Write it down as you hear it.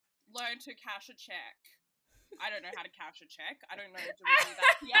learn to cash a check. I don't know how to cash a check. I don't know. Do we do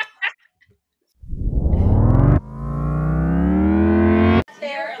that yet?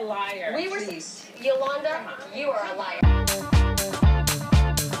 You're a liar. Yolanda, you are a liar.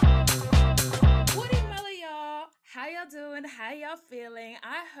 Woody Miller, y'all. How y'all doing? How y'all feeling?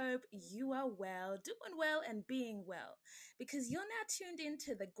 I hope you are well, doing well, and being well. Because you're now tuned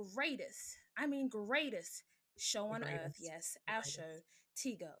into the greatest show on earth. Yes, our show,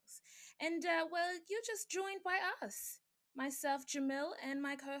 T-Girls. And, well, you're just joined by us. Myself, Jamil, and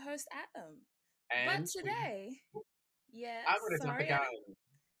my co-host, Adam. And but today, yes, I'm going to jump again.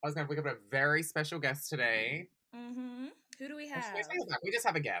 I was going to pick up a very special guest today. Mm-hmm. Who do we have? We just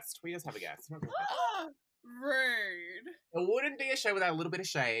have a guest. Rude. It wouldn't be a show without a little bit of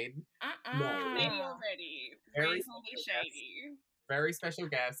shade. Shady already. Reasonably shady. Very special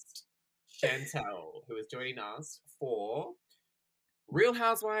guest, Chantel, who is joining us for Real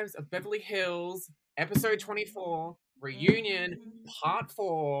Housewives of Beverly Hills, episode 24, Reunion, part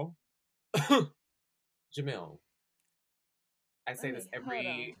 4. Jamil. I say this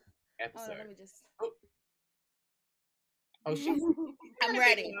every episode. Let me just... Oh, she's... I'm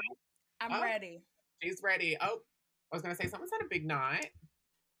ready. I'm ready. She's ready. Oh, I was going to say, someone's had a big night.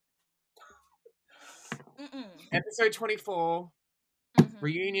 Episode 24,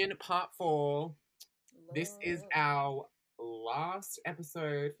 Reunion, part 4. Lord. This is our last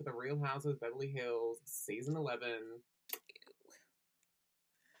episode for the Real Housewives of Beverly Hills, season 11.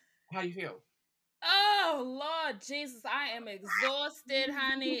 How do you feel? Oh, Lord Jesus, I am exhausted,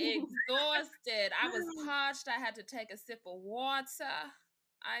 honey, exhausted. I was parched. I had to take a sip of water.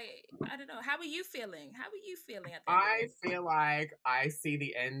 I don't know. How are you feeling? At the I feel like I see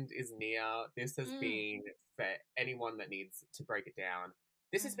the end is near. This has been, for anyone that needs to break it down,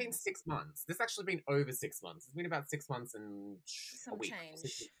 this has been 6 months. This has actually been over 6 months. It's been about 6 months and some a week.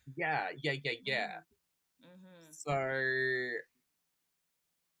 Change. Yeah. So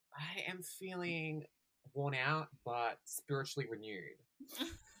I am feeling worn out, but spiritually renewed.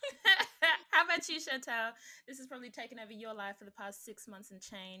 How about you, Chantel? This has probably taken over your life for the past 6 months and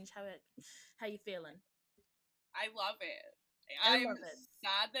change. How you feeling? I love it. I'm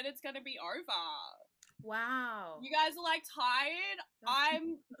sad that it's going to be over. Wow. You guys are like tired.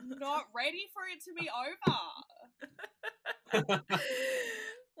 I'm not ready for it to be over.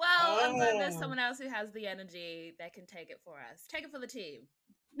 Well, I'm glad there's someone else who has the energy that can take it for us. Take it for the team.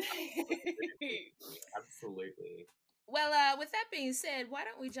 Absolutely. Well, with that being said, why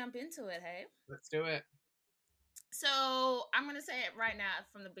don't we jump into it, hey? Let's do it. So, I'm going to say it right now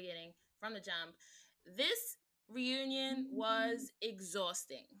from the beginning, from the jump. This reunion was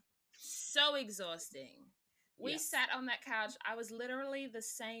exhausting. So exhausting. We sat on that couch. I was literally the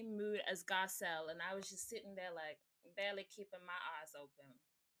same mood as Garcelle, and I was just sitting there like barely keeping my eyes open.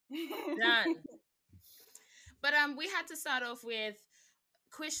 Done. But we had to start off with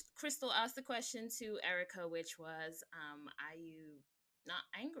Crystal asked the question to Erica, which was, are you not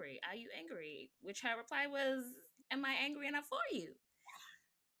angry? Are you angry? Which her reply was, am I angry enough for you?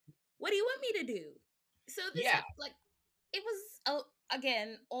 What do you want me to do? So this it was,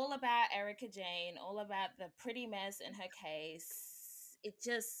 again, all about Erica Jane, all about the pretty mess in her case. It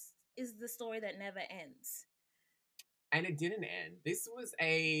just is the story that never ends. And it didn't end. This was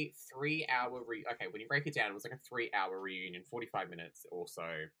a 3-hour okay, when you break it down, it was like a 3-hour reunion, 45 minutes or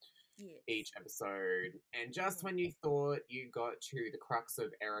so each episode. And just when you thought you got to the crux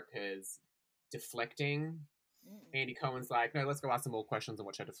of Erica's deflecting, Andy Cohen's like, no, let's go ask some more questions and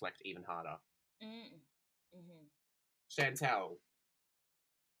watch her deflect even harder. Chantel.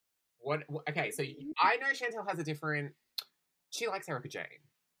 Okay, so I know Chantel has a different... She likes Erica Jane.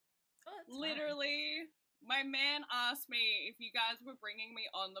 Literally... My man asked me if you guys were bringing me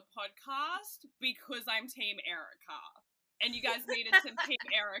on the podcast because I'm Team Erica. And you guys needed to Team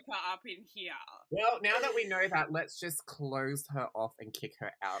Erica up in here. Well, now that we know that, let's just close her off and kick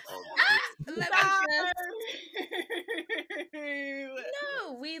her out of No,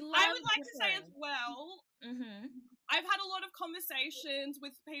 we love I would like to say as well, I've had a lot of conversations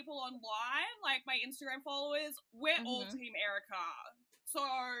with people online, like my Instagram followers. We're all Team Erica. So...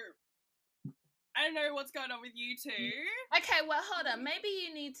 I don't know what's going on with you two. Okay, well, hold on. Maybe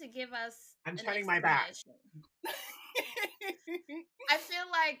you need to give us I'm turning my back. I feel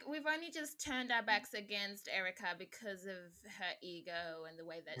like we've only just turned our backs against Erica because of her ego and the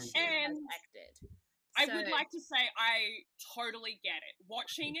way that she has acted. I would like to say I totally get it.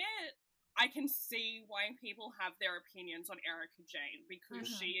 Watching it, I can see why people have their opinions on Erica Jane because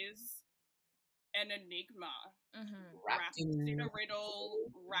she is an enigma, wrapped in a riddle,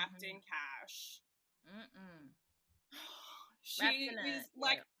 wrapped in cash. She is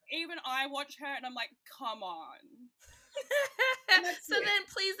like even I watch her and I'm like, come on. So then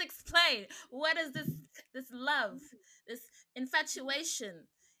please explain, what is this love, this infatuation?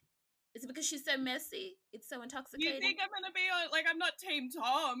 Is it because she's so messy? It's so intoxicating? You think I'm gonna be on, like, I'm not Team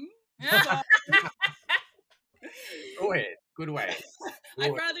Tom. Good way.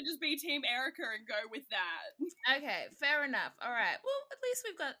 I'd rather just be Team Erica and go with that. Okay, fair enough. All right. Well, at least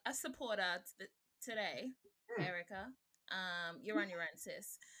we've got a supporter today, Erica. You're on your own,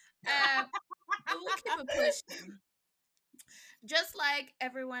 sis. But we'll keep it pushing. Just like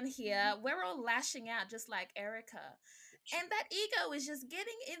everyone here, we're all lashing out just like Erica. And that ego is just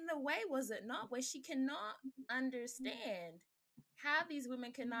getting in the way, was it not? Where she cannot understand how these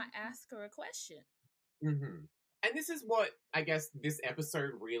women cannot ask her a question. Mm-hmm. And this is what, I guess, this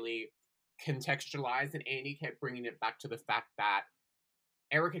episode really contextualized, and Andy kept bringing it back to the fact that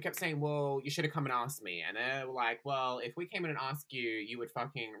Erica kept saying, well, you should have come and asked me. And they were like, well, if we came in and asked you, you would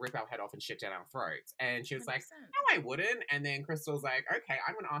fucking rip our head off and shit down our throats. And she was 100%. like, no, I wouldn't. And then Crystal's like, okay,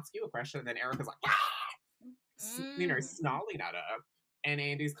 I'm going to ask you a question. And then Erica's like, ah! You know, snarling at her. And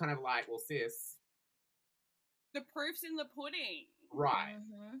Andy's kind of like, well, sis. The proof's in the pudding. Right.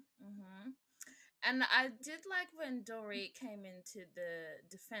 And I did like when Dorit came into the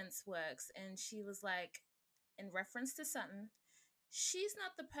defense works and she was like, in reference to Sutton, she's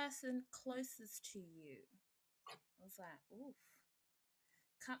not the person closest to you. I was like, oof,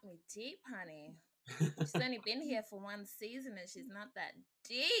 cut me deep, honey. She's only been here for one season and she's not that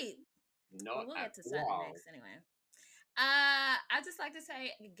deep. We'll get to Sutton next anyway. I just like to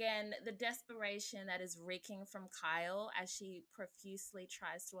say again, the desperation that is reeking from Kyle as she profusely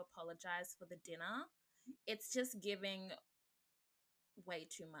tries to apologize for the dinner. It's just giving way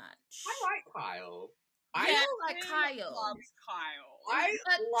too much. I like Kyle. I like Kyle. Loves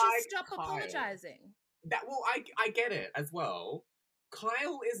Kyle. Stop apologizing. I get it as well.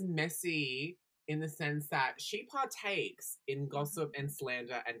 Kyle is messy in the sense that she partakes in gossip and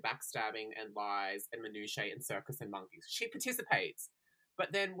slander and backstabbing and lies and minutiae and circus and monkeys. She participates.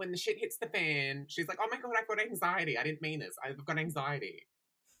 But then when the shit hits the fan, she's like, oh my god, I've got anxiety. I didn't mean this. I've got anxiety.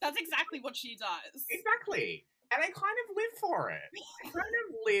 That's exactly what she does. Exactly. And I kind of live for it. I kind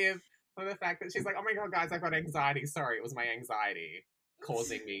of live for the fact that she's like, oh my god, guys, I've got anxiety. Sorry, it was my anxiety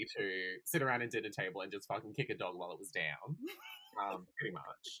causing me to sit around a dinner table and just fucking kick a dog while it was down. Pretty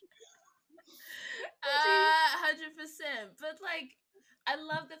much. 100%. But like, I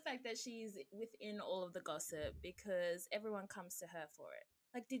love the fact that she's within all of the gossip because everyone comes to her for it.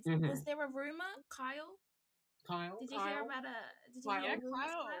 Like, was there a rumor, Kyle? Did you hear about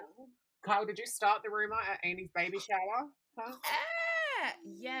Kyle, did you start the rumor at Andy's baby shower? Huh?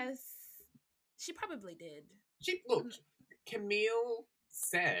 Yes, she probably did. Camille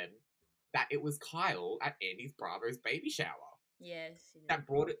said that it was Kyle at Andy's Bravo's baby shower. Yes, she did. That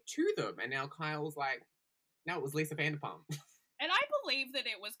brought it to them, and now Kyle's like, no, it was Lisa Vanderpump. And I believe that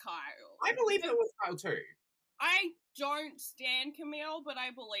it was Kyle. I believe it was Kyle too. I don't stand Camille, but I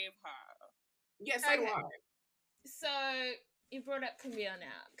believe her. Yes, I do. So you brought up Camille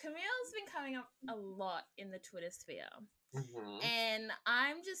now. Camille's been coming up a lot in the Twitter sphere. Mm-hmm. And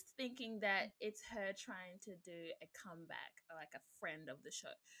I'm just thinking that it's her trying to do a comeback, like a friend of the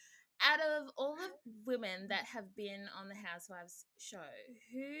show. Out of all the women that have been on the Housewives show,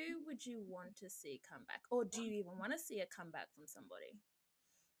 who would you want to see come back? Or do you even want to see a comeback from somebody?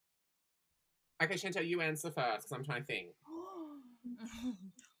 Okay, Chantal, you answer first, because I'm trying to think.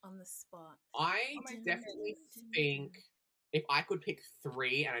 On the spot. I definitely think if I could pick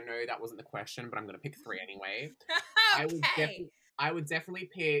three, and I know that wasn't the question, but I'm going to pick three anyway. Okay. I would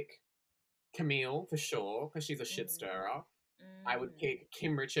definitely pick Camille for sure, because she's a shit stirrer. I would pick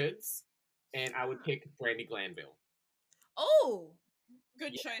Kim Richards, and I would pick Brandi Glanville. Oh!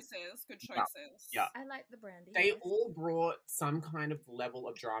 Good choices. Good choices. Yeah. I like the Brandi. They all brought some kind of level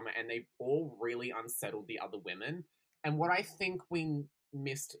of drama, and they all really unsettled the other women. And what I think we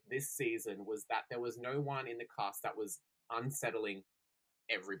missed this season was that there was no one in the cast that was unsettling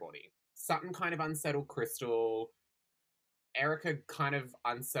everybody. Sutton kind of unsettled Crystal. Erica kind of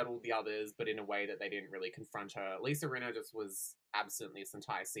unsettled the others, but in a way that they didn't really confront her. Lisa Rinna just was absent this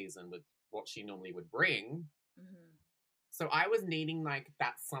entire season with what she normally would bring. Mm-hmm. So I was needing like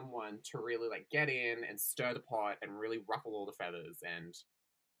that someone to really like get in and stir the pot and really ruffle all the feathers and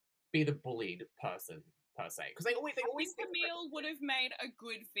be the bullied person per se. Because they always Camille would have made a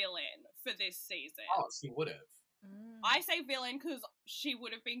good villain for this season. Oh, she would have. I say villain because she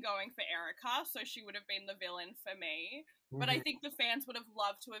would have been going for Erica, so she would have been the villain for me. But I think the fans would have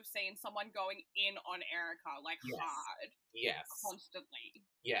loved to have seen someone going in on Erica, like hard. Yes. Constantly.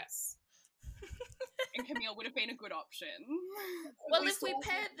 Yes. and Camille would have been a good option. Well, if we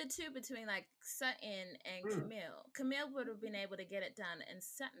paired the two between like Sutton and Camille would have been able to get it done, and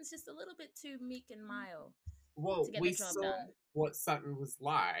Sutton's just a little bit too meek and mild to get the job done. What Sutton was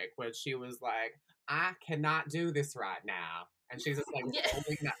like, where she was like, I cannot do this right now. And she's just like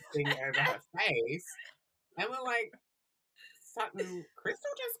holding that thing over her face. And we're like, Sutton,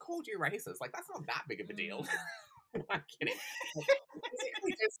 Crystal just called you racist. Like, that's not that big of a deal. I'm kidding.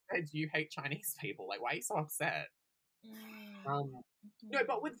 Basically just said you hate Chinese people. Like, why are you so upset? No,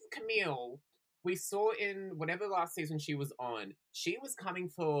 but with Camille, we saw in whatever last season she was on, she was coming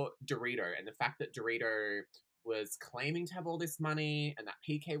for Dorito, and the fact that Dorito was claiming to have all this money, and that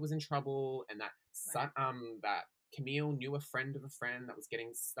PK was in trouble, and that that Camille knew a friend of a friend that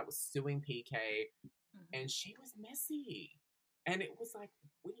was suing PK, and she was messy, and it was like,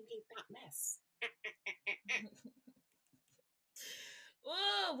 we need that mess.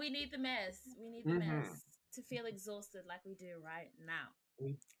 Oh, we need the mess. We need the mess to feel exhausted like we do right now.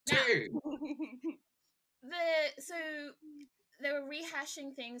 We do. So they were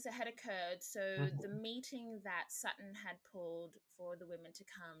rehashing things that had occurred. So the meeting that Sutton had pulled for the women to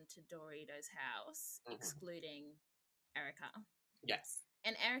come to Dorito's house, excluding Erica. Yes.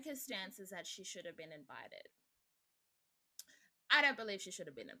 And Erica's stance is that she should have been invited. I don't believe she should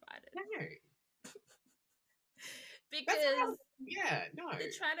have been invited. No. Because no.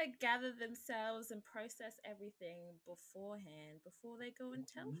 They're trying to gather themselves and process everything beforehand before they go and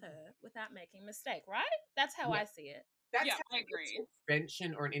tell her without making a mistake, right? That's how I see it. That's how I agree.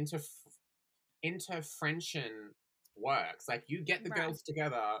 Intervention or an interfriendship works. Like, you get the girls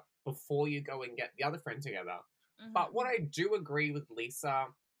together before you go and get the other friend together. But what I do agree with Lisa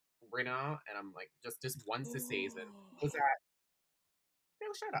Rinna, and I'm like, just once this season, was that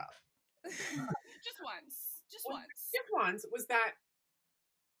they'll shut up. Just once. Was that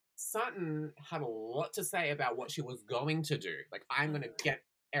Sutton had a lot to say about what she was going to do. Like, I'm going to get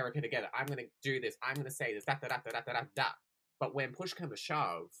Erica together. I'm going to do this. I'm going to say this. Da. But when push came to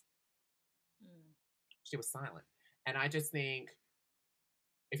shove, she was silent. And I just think,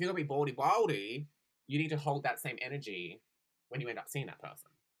 if you're going to be baldy, you need to hold that same energy when you end up seeing that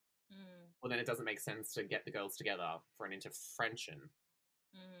person. Well, then it doesn't make sense to get the girls together for an interfriendship.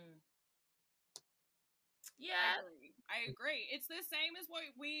 Yeah, I agree. It's the same as what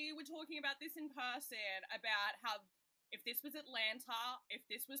we were talking about this in person, about how if this was Atlanta, if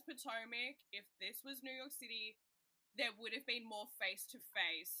this was Potomac, if this was New York City, there would have been more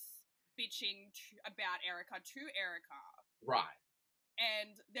face-to-face bitching about Erica to Erica. Right.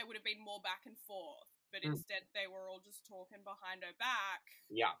 And there would have been more back and forth. But instead, they were all just talking behind her back.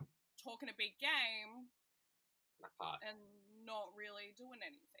 Yeah. Talking a big game. That part. And not really doing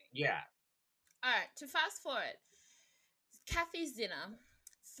anything. Yeah. All right, to fast forward, Kathy's dinner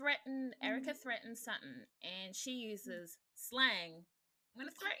Erica threatens Sutton, and she uses slang. I'm going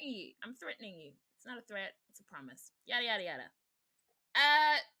to threaten you. I'm threatening you. It's not a threat. It's a promise. Yada, yada, yada.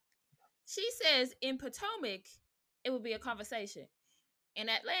 She says in Potomac, it would be a conversation. In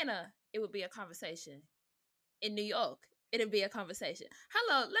Atlanta, it would be a conversation. In New York, it would be a conversation.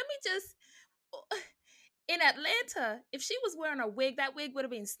 Hello, let me just... In Atlanta, if she was wearing a wig, that wig would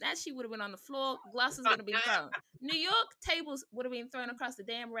have been snatched. She would have been on the floor. Glasses would have been thrown. New York, tables would have been thrown across the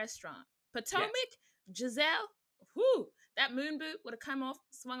damn restaurant. Potomac, Giselle, that moon boot would have come off,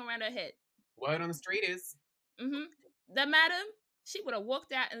 swung around her head. Word on the street is. The madam, she would have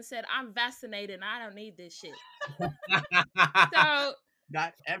walked out and said, I'm vaccinated and I don't need this shit. So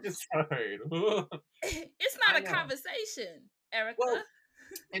that episode. It's not a conversation, Erica. Well,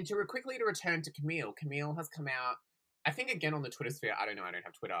 and quickly to return to Camille. Camille has come out, I think again on the Twitter sphere, I don't know, I don't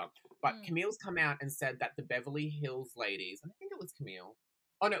have Twitter, but Camille's come out and said that the Beverly Hills ladies, and I think it was Camille,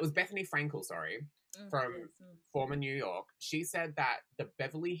 oh no, it was Bethany Frankel, sorry, from former New York. She said that the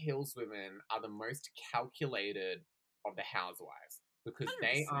Beverly Hills women are the most calculated of the housewives because 100%.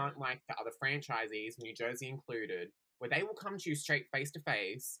 They aren't like the other franchisees, New Jersey included, where they will come to you straight face to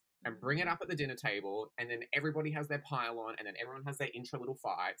face and bring it up at the dinner table, and then everybody has their pile on, and then everyone has their intro little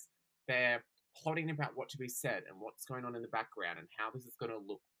fights. They're plotting about what to be said and what's going on in the background and how this is going to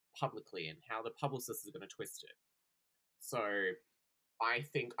look publicly and how the publicist is going to twist it. So I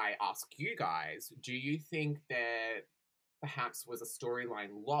think I ask you guys, do you think there perhaps was a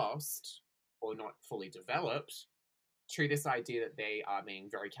storyline lost or not fully developed to this idea that they are being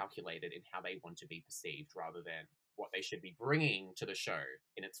very calculated in how they want to be perceived rather than what they should be bringing to the show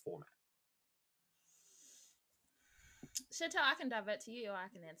in its format? Chantal, I can divert to you or I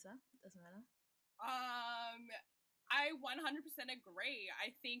can answer. Doesn't matter. I 100% agree.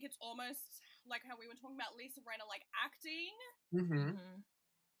 I think it's almost like how we were talking about Lisa Rinna, like acting.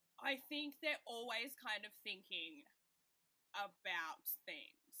 I think they're always kind of thinking about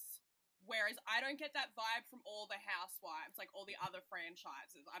things. Whereas I don't get that vibe from all the Housewives, like all the other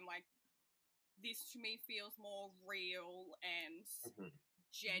franchises. I'm like, this to me feels more real and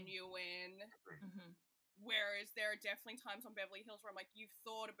genuine. Whereas there are definitely times on Beverly Hills where I'm like, you've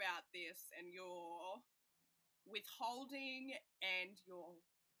thought about this and you're withholding and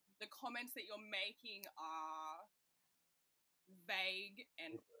the comments that you're making are vague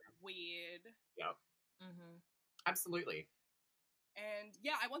and weird. Yep. Absolutely. And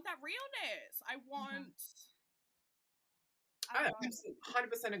yeah, I want that realness. I want. I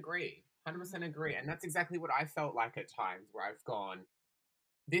 100% agree. 100% agree. And that's exactly what I felt like at times where I've gone,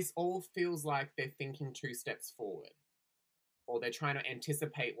 this all feels like they're thinking 2 steps forward. Or they're trying to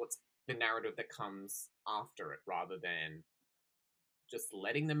anticipate what's the narrative that comes after it rather than just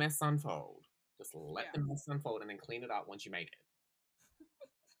letting the mess unfold. Just let the mess unfold and then clean it up once you make it.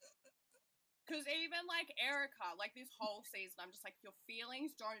 Because even like Erica, like this whole season, I'm just like, your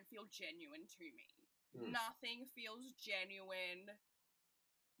feelings don't feel genuine to me. Nothing feels genuine.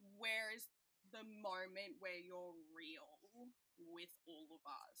 Where's the moment where you're real with all of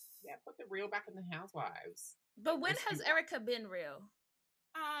us? Yeah, put the real back in the Housewives. But when has Erica been real?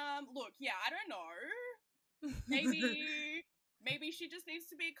 Look, yeah, I don't know. Maybe she just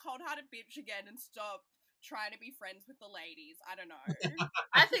needs to be a cold-hearted bitch again and stop trying to be friends with the ladies. I don't know.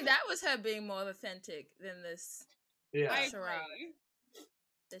 I think that was her being more authentic than this charade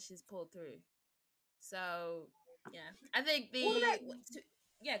that she's pulled through. So, yeah. I think go on.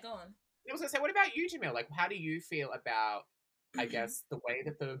 I was going to say, what about you, Jamil? Like, how do you feel about, I guess, the way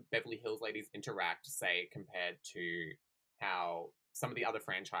that the Beverly Hills ladies interact, say, compared to how some of the other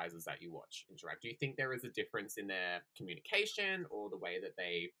franchises that you watch interact? Do you think there is a difference in their communication or the way that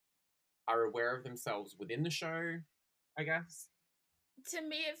they are aware of themselves within the show, I guess? To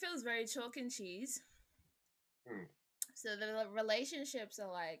me, it feels very chalk and cheese. So the relationships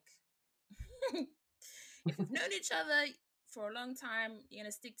are like, if you've known each other for a long time, you're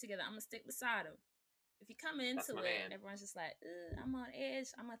going to stick together. I'm going to stick beside them. If you come into it, everyone's just like, I'm on edge.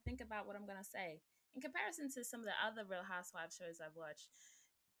 I'm going to think about what I'm going to say. In comparison to some of the other Real Housewives shows I've watched,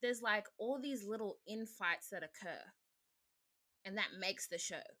 there's like all these little infights that occur. And that makes the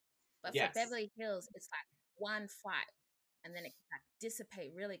show. But for Beverly Hills, it's like one fight. And then it can like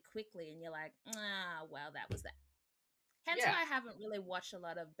dissipate really quickly. And you're like, well, that was that. Hence why I haven't really watched a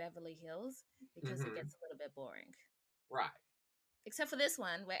lot of Beverly Hills. Because it gets a little bit boring. Right. Except for this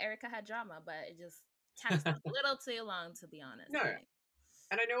one where Erica had drama. But it just taxed a little too long, to be honest. No.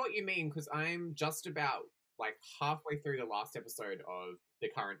 And I know what you mean, because I'm just about like halfway through the last episode of The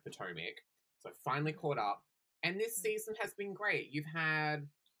Current Potomac. So I finally caught up. And this season has been great. You've had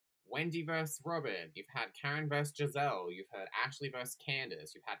Wendy versus Robin. You've had Karen versus Giselle. You've had Ashley versus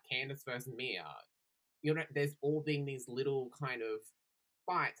Candace. You've had Candace versus Mia. You know, there's all been these little kind of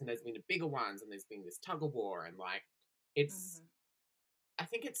fights, and there's been the bigger ones, and there's been this tug of war, and like, it's, I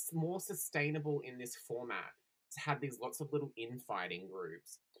think it's more sustainable in this format to have these lots of little infighting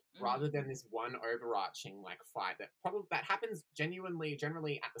groups rather than this one overarching like fight that happens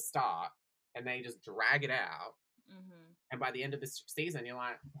generally at the start, and they just drag it out. And by the end of this season, you're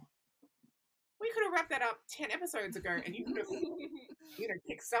like, we could have wrapped that up 10 episodes ago, and you could have,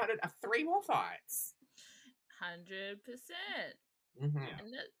 kickstarted 3 more fights. 100%. And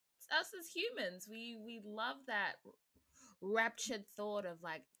us as humans, we love that raptured thought of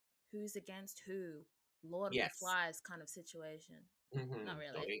like, who's against who, Lord of the Flies kind of situation. Not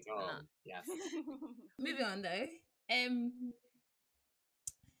really. Not. Yes. Moving on though.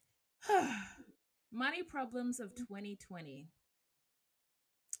 Money problems of 2020.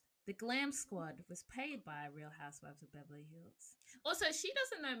 The Glam Squad was paid by Real Housewives of Beverly Hills. Also, she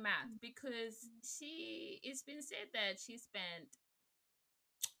doesn't know math because it's been said that she spent,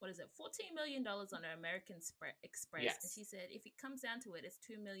 $14 million on her American Express. Yes. And she said if it comes down to it, it's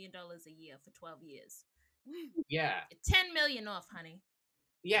 $2 million a year for 12 years. Yeah. 10 million off, honey.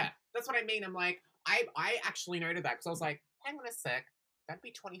 Yeah, that's what I mean. I'm like, I actually noted that because I was like, hang on a sec, that'd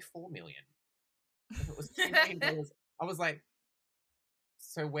be 24 million. If it was $2 million, I was like,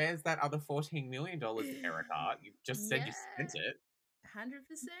 so where's that other $14 million, Erica? You've just said you spent it. 100%.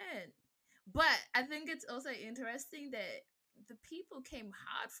 But I think it's also interesting that the people came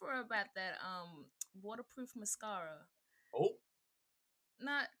hard for her about that waterproof mascara. Oh.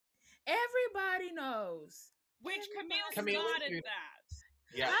 Not everybody knows. Which Camille started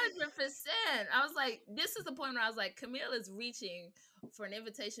that. Yeah. 100%. I was like, this is the point where I was like, Camille is reaching for an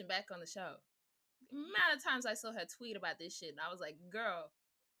invitation back on the show. The amount of times I saw her tweet about this shit, and I was like, girl,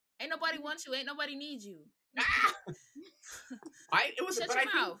 Ain't nobody wants you. Ain't nobody needs you. I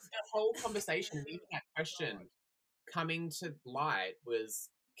think mouth. the whole conversation and even that question coming to light was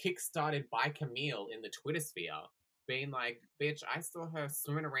kickstarted by Camille in the Twitter sphere, being like, bitch, I saw her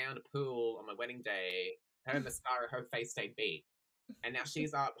swimming around a pool on my wedding day, her mascara, her face stayed beat. And now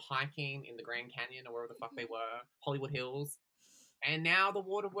she's up hiking in the Grand Canyon or wherever the fuck they were, Hollywood Hills. And now the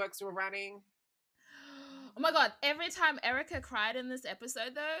waterworks are running. Oh my god, every time Erica cried in this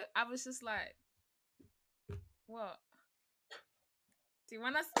episode though, I was just like, what? Do you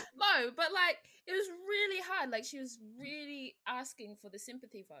want us? No, but like, it was really hard. Like, she was really asking for the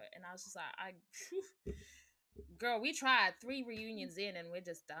sympathy vote. And I was just like, girl, we tried 3 reunions in and we're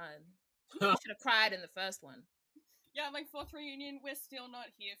just done. You should have cried in the first one. Yeah, like 4th reunion, we're still not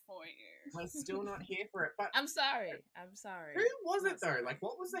here for you. We're still not here for it. But I'm sorry. Who was it though? Like,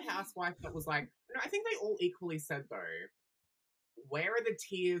 what was the housewife that was like? No, I think they all equally said though. Where are the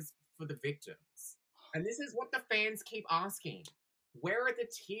tears for the victims? And this is what the fans keep asking. Where are the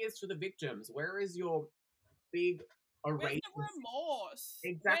tears for the victims? Where is your big erasure? Where's the remorse?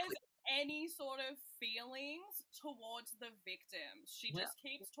 Exactly. Where's any sort of feelings towards the victims? She just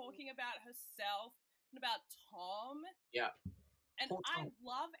keeps talking about herself and about Tom. Yeah. And I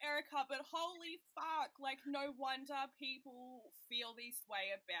love Erica, but holy fuck, like, no wonder people feel this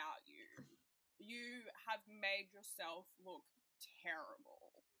way about you. You have made yourself look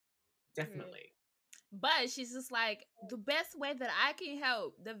terrible. Definitely. But she's just like, the best way that I can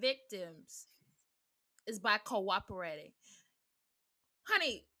help the victims is by cooperating.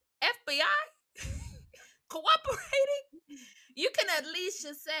 Honey, FBI? Cooperating? You can at least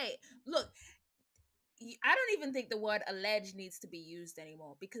just say, look, I don't even think the word alleged needs to be used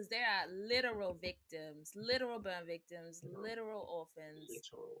anymore because there are literal victims, literal burn victims, literal orphans.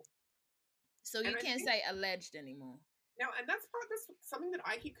 Literal. So you can't say alleged anymore. Now, and that's something that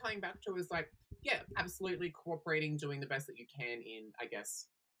I keep coming back to is like, yeah, absolutely cooperating, doing the best that you can in, I guess,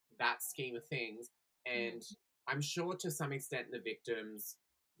 that scheme of things. And I'm sure to some extent the victims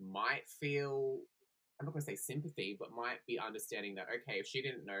might feel, I'm not going to say sympathy, but might be understanding that, okay, if she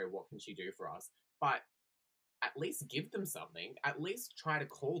didn't know, what can she do for us? But at least give them something. At least try to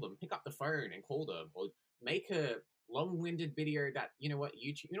call them, pick up the phone and call them, or make a long-winded video that, you know what,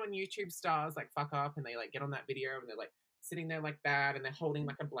 when YouTube stars like fuck up and they like get on that video and they're like sitting there like that and they're holding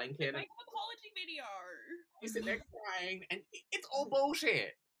like a blanket. Make an apology video. You sit there crying and it's all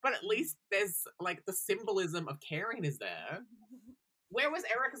bullshit. But at least there's like the symbolism of caring is there. Where was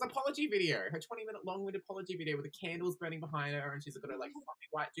Erica's apology video? Her 20-minute long-winded apology video with the candles burning behind her and she's got her like fucking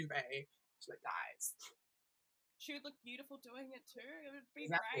white duvet. She's like, guys. She would look beautiful doing it too. It would be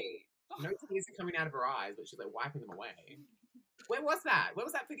Exactly. great. No tears are coming out of her eyes, but she's like wiping them away. Where was that? Where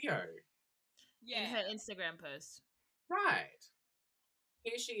was that video? Yeah. In her Instagram post. Right.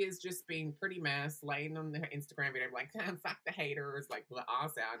 Here she is just being pretty mess, laying on her Instagram video like, fuck the haters, like with her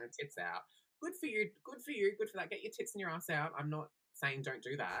ass out and her tits out. Good for you, good for you, good for that. Get your tits and your ass out. I'm not saying don't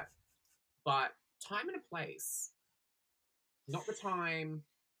do that. But time and a place. Not the time,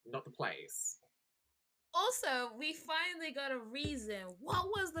 not the place. Also, we finally got a reason. What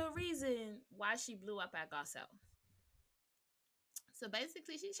was the reason why she blew up at Garcelle? So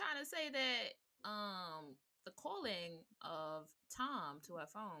basically, she's trying to say that the calling of Tom to her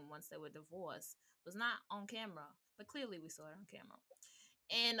phone once they were divorced was not on camera, but clearly we saw it on camera.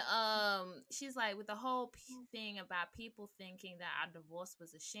 And she's like, with the whole thing about people thinking that our divorce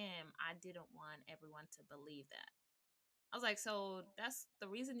was a sham, I didn't want everyone to believe that. I was like, so that's the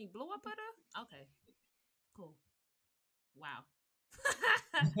reason you blew up at her? Okay. Cool. Wow.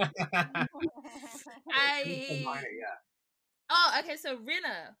 Oh, okay. So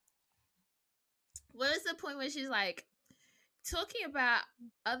Rinna, what is the point where she's like talking about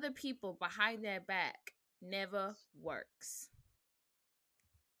other people behind their back never works?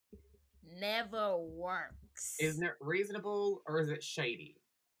 Never works. Isn't it reasonable or is it shady?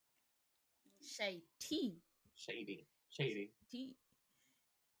 Shady.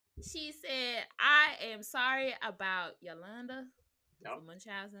 She said, I am sorry about Yolanda for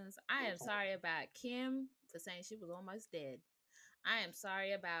Munchausen's. I am sorry about Kim for saying she was almost dead. I am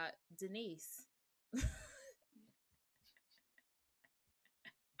sorry about Denise. That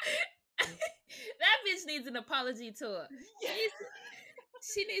bitch needs an apology tour.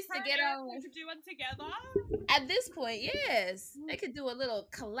 She needs to get on. We could do one together. At this point, yes. They could do a little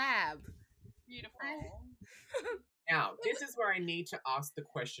collab. Beautiful. Now, this is where I need to ask the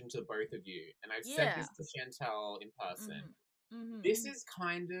question to both of you. And I've said this to Chantel in person. This is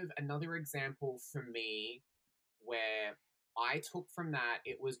kind of another example for me where I took from that,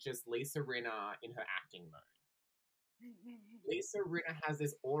 it was just Lisa Rinna in her acting mode. Lisa Rinna has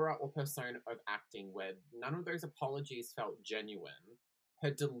this aura or persona of acting where none of those apologies felt genuine.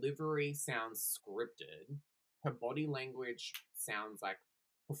 Her delivery sounds scripted. Her body language sounds like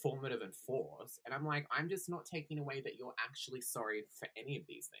performative and forced. And I'm like, I'm just not taking away that you're actually sorry for any of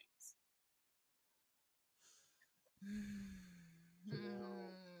these things.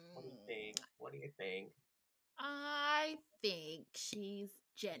 What do you think? What do you think? I think she's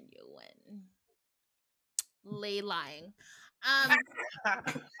genuine. Lay lying. I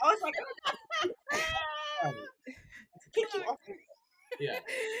was like, kick you off. Yeah.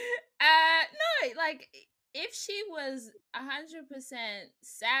 No, like if she was 100%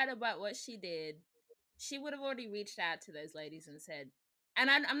 sad about what she did, she would have already reached out to those ladies and said, and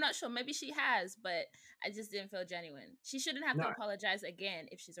I'm not sure, maybe she has, but I just didn't feel genuine. She shouldn't have to apologize again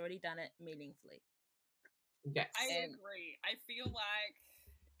if she's already done it meaningfully. Yes. I agree. I feel like,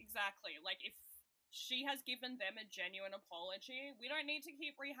 exactly, like if she has given them a genuine apology, we don't need to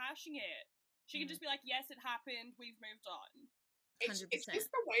keep rehashing it. She can just be like, yes, it happened, we've moved on. It's just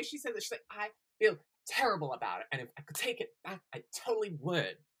the way she said that. She's like, I feel terrible about it, and if I could take it back, I totally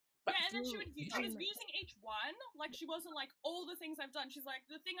would. But yeah, and then she was using each one, like she wasn't like, all the things I've done. She's like,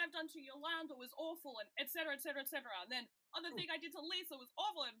 the thing I've done to Yolanda was awful, and etc., etc., etc. And then, oh, the thing I did to Lisa was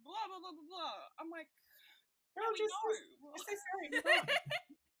awful, and blah, blah, blah, blah, blah. I'm like, no, just say sorry.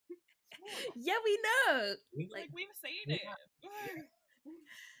 Yeah, we know. Like we've seen it.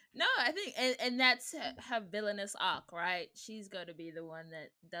 No, I think, and that's her villainous arc, right? She's going to be the one that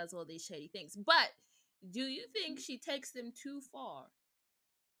does all these shady things. But do you think she takes them too far?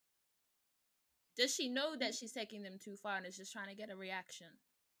 Does she know that she's taking them too far and is just trying to get a reaction?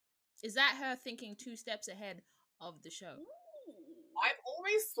 Is that her thinking 2 steps ahead of the show? I've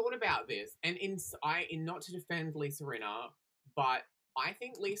always thought about this, and in not to defend Lisa Rinna, but I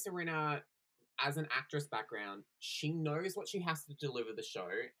think Lisa Rinna, as an actress background, she knows what she has to deliver the show,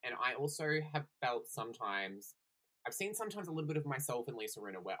 and I also have felt sometimes, I've seen sometimes a little bit of myself in Lisa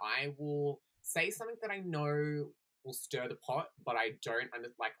Rinna where I will say something that I know will stir the pot, but I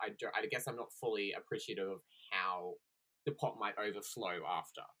guess I'm not fully appreciative of how the pot might overflow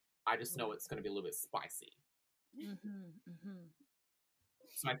after. I just know it's going to be a little bit spicy.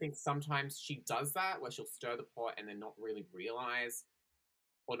 So I think sometimes she does that, where she'll stir the pot and then not really realize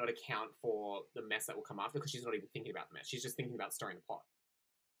or not account for the mess that will come after, because she's not even thinking about the mess. She's just thinking about stirring the pot.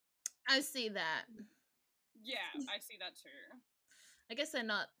 I see that. Yeah, I see that too. I guess they're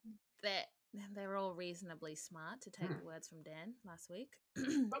not that. They're all reasonably smart, to take the words from Dan last week.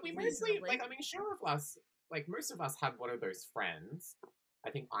 But we mostly, most of us have one of those friends. I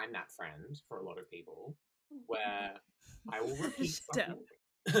think I'm that friend for a lot of people, where I will repeat something,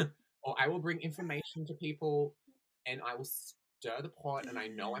 or I will bring information to people, and I will stir the pot, and I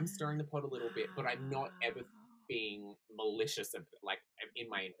know I'm stirring the pot a little bit, but I'm not ever being malicious, in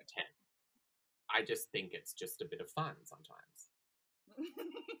my intent. I just think it's just a bit of fun sometimes.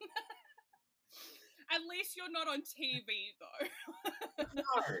 At least you're not on TV, though. No.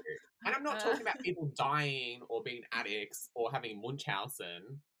 And I'm not talking about people dying or being addicts or having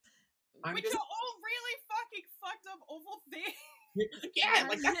Munchausen. Which are all really fucking fucked up, awful things. Yeah,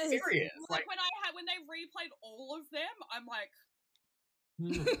 that's serious. Like when they replayed all of them, I'm like,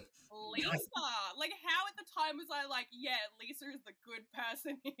 Lisa. Like, how at the time was I like, yeah, Lisa is the good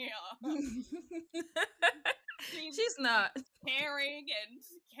person here. She's not caring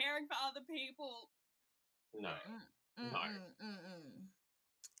for other people. No.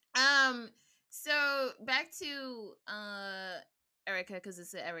 So back to Erica, because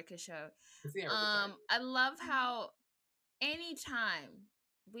it's the Erica show. It's the Erica show. I love how anytime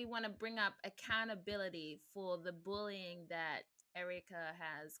we want to bring up accountability for the bullying that Erica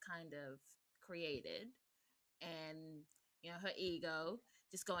has kind of created, and her ego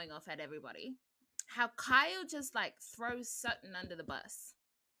just going off at everybody, how Kyle just throws Sutton under the bus.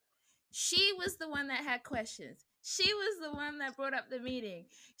 She was the one that had questions. She was the one that brought up the meeting.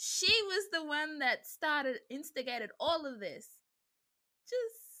 She was the one that instigated all of this.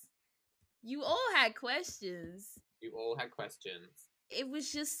 You all had questions. You all had questions. It was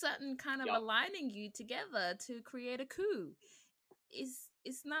just Sutton kind of aligning you together to create a coup.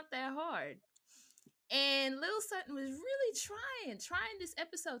 It's not that hard. And Lil Sutton was really trying this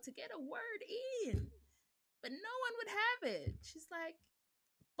episode to get a word in. But no one would have it. She's like,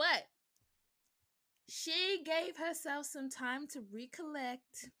 but she gave herself some time to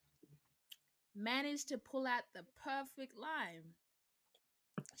recollect, managed to pull out the perfect line.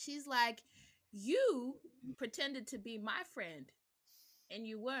 She's like, you pretended to be my friend, and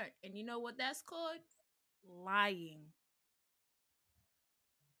you weren't. And you know what that's called? Lying.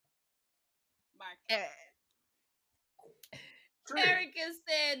 true. Erica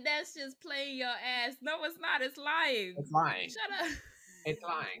said that's just playing your ass. No, it's not. It's lying. It's lying. Shut up. It's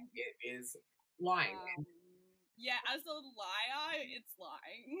lying. It is lying. Yeah, as a liar, it's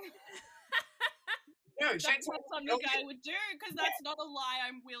lying. No, That's not something I would do, because that's not a lie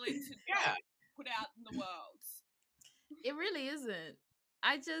I'm willing to put out in the world. It really isn't.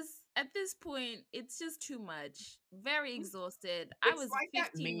 I just, at this point, it's just too much. Very exhausted. I was like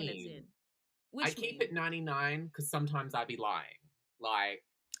 15 minutes in. I keep it 99 because sometimes I'd be lying. Like,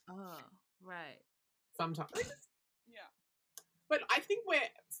 oh, right. Sometimes. Yeah. But I think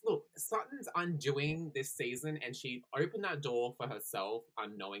Sutton's undoing this season, and she opened that door for herself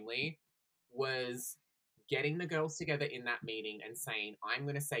unknowingly, was getting the girls together in that meeting and saying, I'm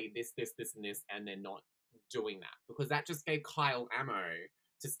going to say this, this, this, and this, and they're not doing that. Because that just gave Kyle ammo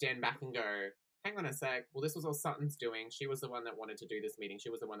to stand back and go, hang on a sec, well, this was all Sutton's doing. She was the one that wanted to do this meeting. She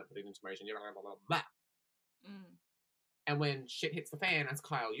was the one that put it into motion. Blah, blah, blah, blah. And when shit hits the fan, as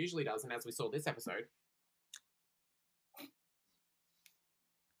Kyle usually does, and as we saw this episode,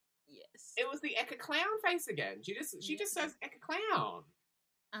 yes, it was the Eka clown face again. She just says Eka clown.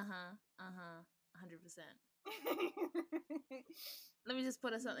 100%. Let me just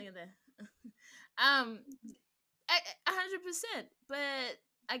put something in there. 100%. But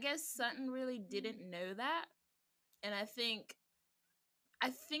I guess Sutton really didn't know that, and I think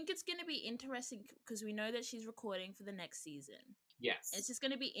it's going to be interesting because we know that she's recording for the next season. Yes, it's just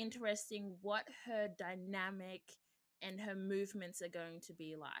going to be interesting what her dynamic and her movements are going to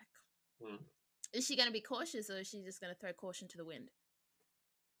be like. Is she going to be cautious, or is she just going to throw caution to the wind?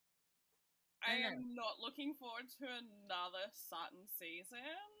 I am not looking forward to another Sutton season.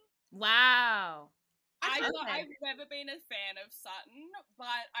 Wow. I've never been a fan of Sutton,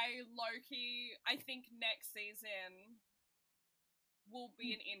 but I think next season will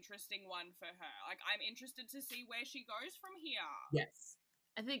be an interesting one for her. Like, I'm interested to see where she goes from here. Yes.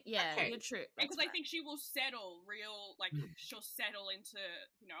 I think, you're true. Because I think she will settle she'll settle into,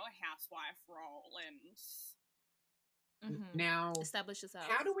 a housewife role and... Now, establish yourself.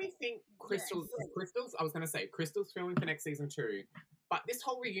 How do we think Crystal's? I was going to say Crystal's filming for next season too, but this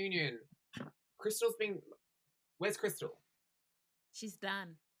whole reunion, where's Crystal? She's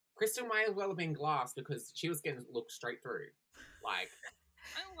done. Crystal might as well have been glass because she was getting looked straight through. Like,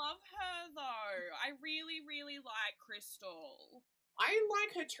 I love her though. I really, really like Crystal. I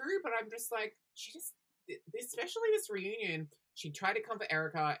like her too, but I'm just like, especially this reunion. She tried to comfort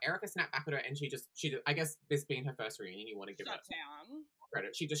Erica. Erica snapped back at her, and she I guess this being her first reunion, you want to give her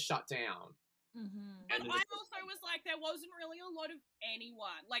credit. She just shut down. But I also was like, there wasn't really a lot of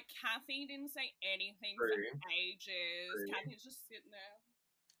anyone. Like, Kathy didn't say anything for ages. Kathy's just sitting there.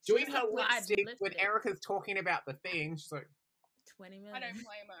 Doing her lipstick when Erica's talking about the thing. She's like, 20 minutes. I don't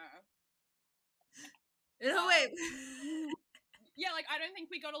blame her. No, wait. Yeah, like, I don't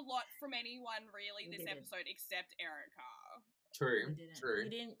think we got a lot from anyone really this episode except Erica. True.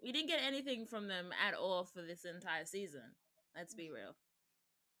 We didn't get anything from them at all for this entire season. Let's be real.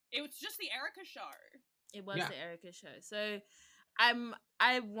 It was just the Erica show. It was the Erica show. So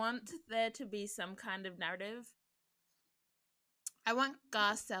I want there to be some kind of narrative. I want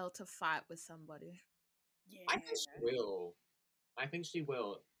Garcelle to fight with somebody. Yeah. I think she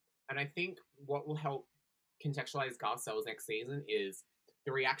will. And I think what will help contextualize Garcelle's next season is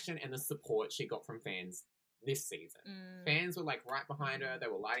the reaction and the support she got from fans this season. Fans were like right behind her. They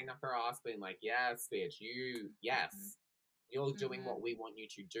were lighting up her ass, being like, yes, bitch, you're doing what we want you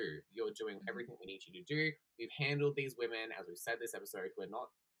to do. You're doing everything we need you to do. We've handled these women, as we've said this episode, we're not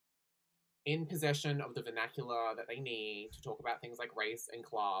in possession of the vernacular that they need to talk about things like race and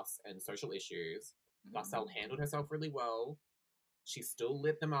class and social issues. Garcelle handled herself really well. She still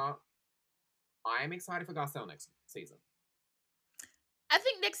lit them up. I am excited for Garcelle next season. I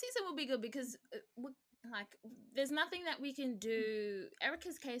think next season will be good because there's nothing that we can do.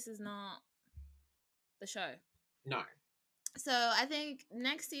 Erica's case is not the show. No. So I think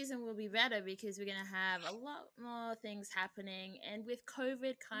next season will be better because we're going to have a lot more things happening. And with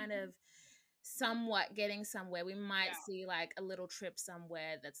COVID kind of somewhat getting somewhere, we might see like a little trip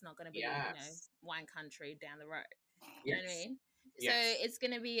somewhere that's not going to be, wine country down the road. You know what I mean? So it's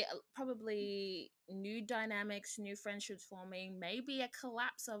going to be probably new dynamics, new friendships forming, maybe a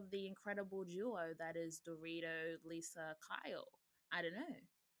collapse of the incredible duo that is Dorito, Lisa, Kyle. I don't know.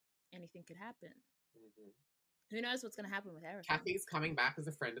 Anything could happen. Who knows what's going to happen with Erica? Kathy's coming back as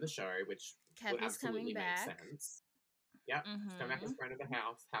a friend of the show, which would absolutely make sense. Yep, she's coming back as a friend of the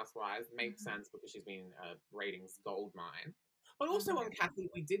Housewives. Makes sense because she's been a ratings gold mine. But also on Kathy,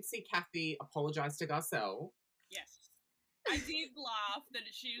 we did see Kathy apologize to Garcelle. Yes. I did laugh that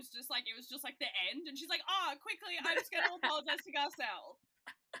she was just like, it was just like the end, and she's like, oh, quickly, I'm just going to apologize to Garcelle.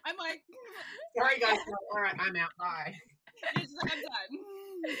 I'm like, sorry guys, all right, I'm out, bye. Yeah, she's like, I'm done.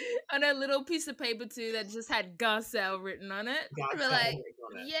 On a little piece of paper too that just had Garcelle written on it. We're like,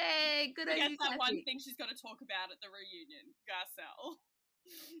 yay, good on you, that Kathy. one thing she's got to talk about at the reunion, Garcelle.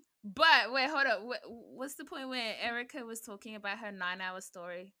 But wait, hold up. What's the point where Erica was talking about her 9-hour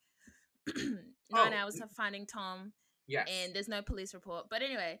story? 9 hours of finding Tom. Yes. And there's no police report. But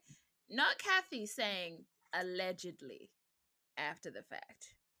anyway, not Kathy saying allegedly after the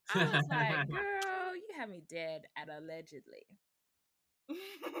fact. I was like, girl, you have me dead at allegedly. Yeah.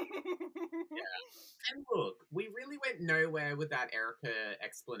 And look, we really went nowhere with that Erica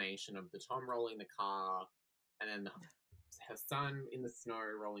explanation of the Tom rolling the car and then her son in the snow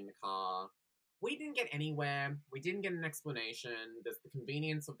rolling the car. We didn't get anywhere. We didn't get an explanation. There's the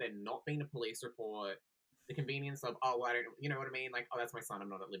convenience of there not being a police report. The convenience of, oh, I don't, you know what I mean? Like, oh, that's my son. I'm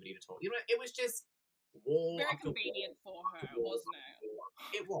not at liberty to talk. You know, it was just wall very after convenient wall, for her, wall, wasn't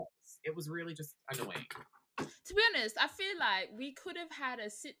it? It was. It was really just annoying. To be honest, I feel like we could have had a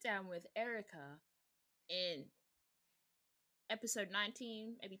sit down with Erica in episode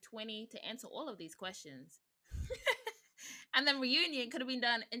 19, maybe 20, to answer all of these questions. And then reunion could have been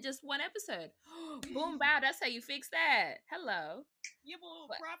done in just one episode. Boom, bow, that's how you fix that. Hello. Yeah, well,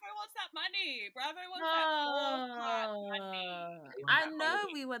 Bravo wants that money. Bravo wants that 4-part money. I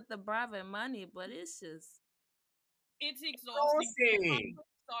know we want the Bravo money, but it's just... It's exhausting.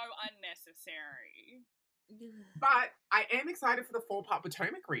 So unnecessary. But I am excited for the 4-part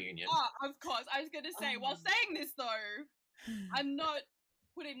Potomac reunion. Oh, of course. I was going to say, while saying this, though, I'm not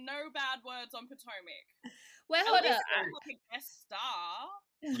putting no bad words on Potomac. Wait, hold up. Like a guest star.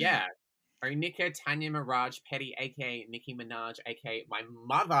 Yeah. Onika, Tanya Mirage Petty, aka Nicki Minaj, aka my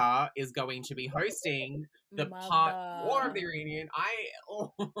mother, is going to be hosting the part 4 of the reunion. I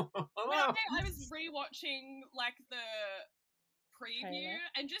was rewatching like the preview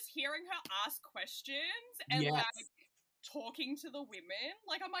and just hearing her ask questions and like talking to the women.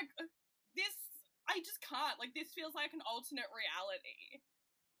 Like, I'm like, this, I just can't. Like, this feels like an alternate reality.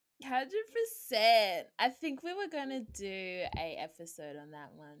 100%. I think we were gonna do a episode on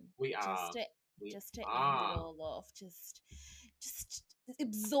that one. We are. Just to end it all off. Just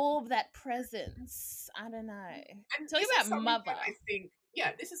absorb that presence. I don't know. And talking about mother. I think,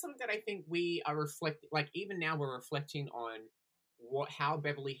 this is something that I think we are reflecting. Like, even now, we're reflecting on how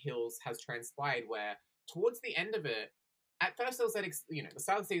Beverly Hills has transpired. Where towards the end of it, at first it was that the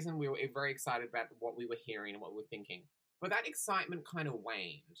start of the season, we were very excited about what we were hearing and what we were thinking. But that excitement kind of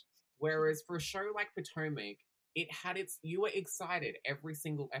waned. Whereas for a show like Potomac, you were excited every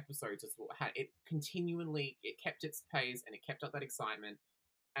single episode. It kept its pace and it kept up that excitement.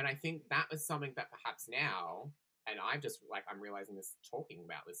 And I think that was something that perhaps now, and I'm realizing this talking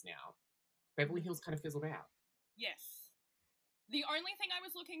about this now, Beverly Hills kind of fizzled out. Yes. The only thing I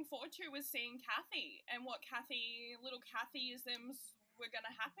was looking forward to was seeing Kathy and what little Kathyisms were going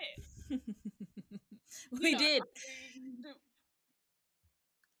to happen. We did.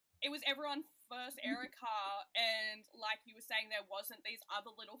 It was everyone versus Erica, and like you were saying, there wasn't these other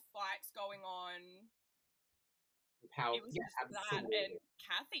little fights going on. It was just that and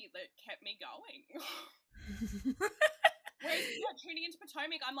Kathy that kept me going. Whereas tuning into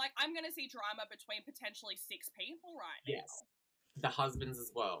Potomac, I'm like, I'm going to see drama between potentially 6 people right now. Yes. The husbands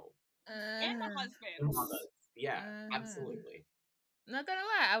as well. And the husbands. The mothers. Yeah, absolutely. Not gonna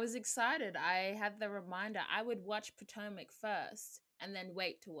lie, I was excited. I had the reminder I would watch Potomac first and then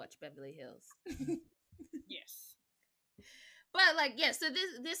wait to watch Beverly Hills. Yes. But so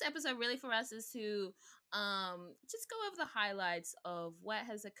this episode really for us is to just go over the highlights of what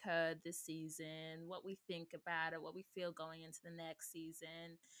has occurred this season, what we think about it, what we feel going into the next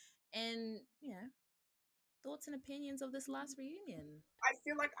season, and thoughts and opinions of this last reunion. I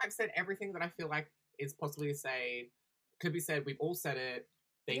feel like I've said everything that I feel like is possibly could be said. We've all said it.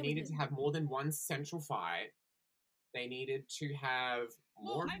 They needed to have more than one central fight. They needed to have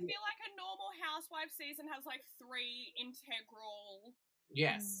more. I feel like a normal Housewives season has like 3 integral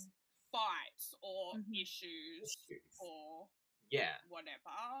fights or issues or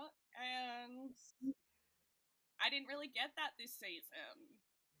whatever, and I didn't really get that this season.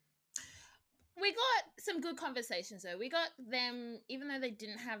 We got some good conversations though. We got them, even though they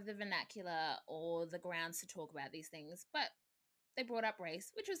didn't have the vernacular or the grounds to talk about these things, but they brought up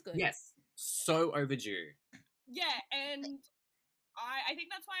race, which was good. Yes, so overdue. Yeah, and I think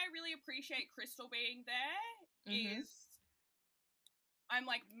that's why I really appreciate Crystal being there. Is I'm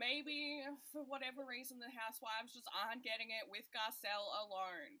like, maybe for whatever reason the housewives just aren't getting it with Garcelle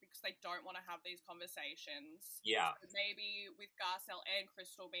alone because they don't want to have these conversations. Yeah. So maybe with Garcelle and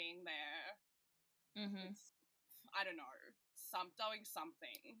Crystal being there, it's, I don't know, doing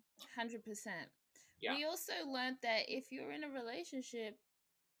something. 100%. Yeah. We also learned that if you're in a relationship,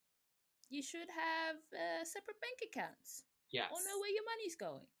 you should have separate bank accounts. Yes. Or know where your money's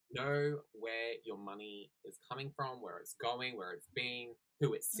going. Know where your money is coming from, where it's going, where it's been,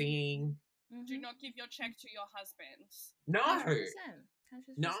 who it's seeing. Do not give your check to your husband. No. 100%.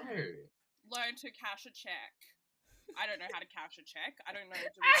 No. Learn to cash a check. I don't know how to cash a check. I don't know.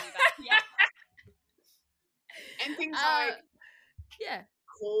 Do we do that yet? And things like, yeah,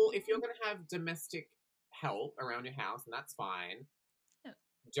 call if you're going to have domestic help around your house, and that's fine. Yeah.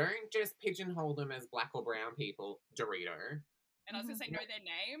 Don't just pigeonhole them as black or brown people, Dorito. And I was going to say, know their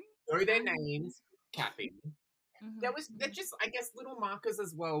name. Know their names, Kathy. They're just, I guess, little markers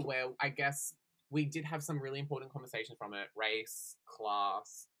as well where I guess we did have some really important conversations from it. Race,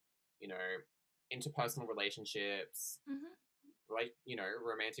 class, interpersonal relationships,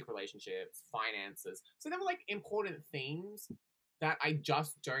 romantic relationships, finances. So they were like important themes that I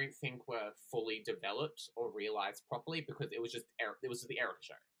just don't think were fully developed or realized properly because it was just the Erica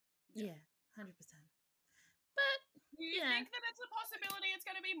show. Yeah, 100%. But do you think that it's a possibility it's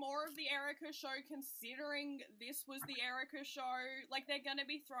going to be more of the Erica show considering this was the Erica show? Like, they're going to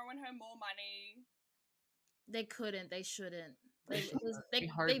be throwing her more money. They couldn't. They shouldn't. There's nothing.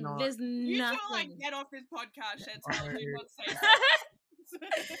 You feel like, get off this podcast, Chantel. Do not say that.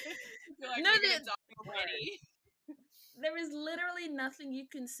 Like, no, there is literally nothing you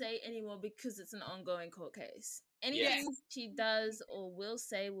can say anymore because it's an ongoing court case. Anything she does or will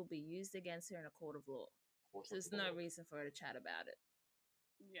say will be used against her in a court of law. So there's no reason for her to chat about it.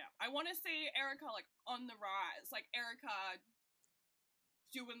 Yeah, I want to see Erica like on the rise, like Erica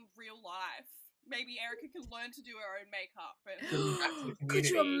doing real life. Maybe Erica can learn to do her own makeup. Could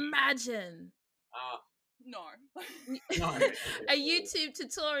you imagine? No. No. A YouTube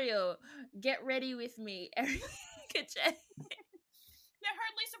tutorial. Get ready with me, Erica J. Yeah, her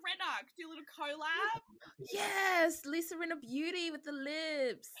and Lisa Rinna do a little collab. Yes, Lisa Rinna Beauty with the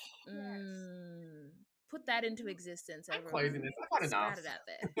lips. Yes. Put that into existence. I'm closing this. I've had enough. It out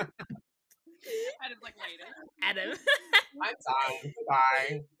there. Adam's like, later. Adam. I'm done.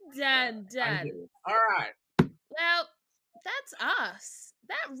 Bye. Done. All right. Well, that's us.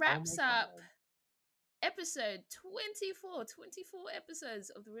 That wraps up episode 24 episodes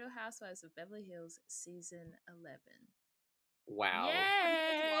of The Real Housewives of Beverly Hills season 11. Wow.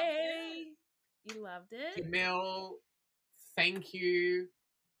 Yay! You loved it? Camille, thank you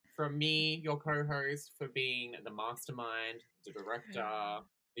from me, your co-host, for being the mastermind, the director,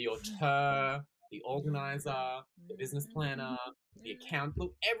 the auteur, the organizer, the business planner, the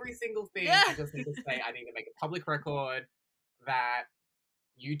accountant, every single thing. I just need to say, I need to make a public record that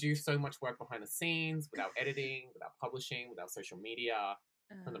you do so much work behind the scenes, without editing, without publishing, without social media.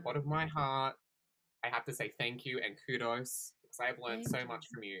 From the bottom of my heart, I have to say thank you and kudos, because I have learned so much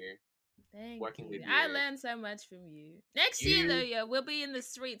from you. Working with you. I learned so much from you. Next year, though, we'll be in the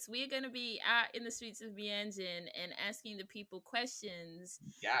streets. We're going to be out in the streets of Mianjin and asking the people questions.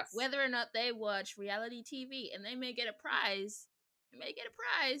 Yes. Whether or not they watch reality TV, and they may get a prize. They may get a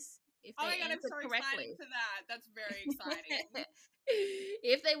prize if they answer correctly. Excited for that. That's very exciting.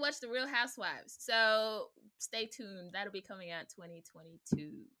 If they watch The Real Housewives. So stay tuned. That'll be coming out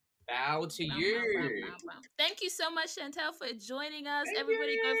 2022. Bow to you. Thank you so much, Chantel, for joining us.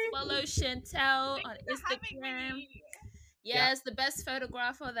 Everybody go follow Chantel on Instagram. Yes, the best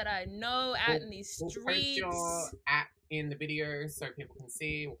photographer that I know out in these streets. We'll post your app in the video so people can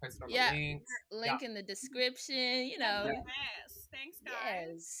see. We'll post it on the link in the description. You know. Yes. Thanks, guys.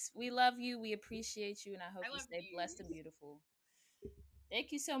 Yes, we love you. We appreciate you, and I hope you stay blessed and beautiful.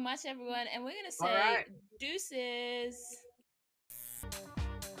 Thank you so much, everyone. And we're gonna say deuces.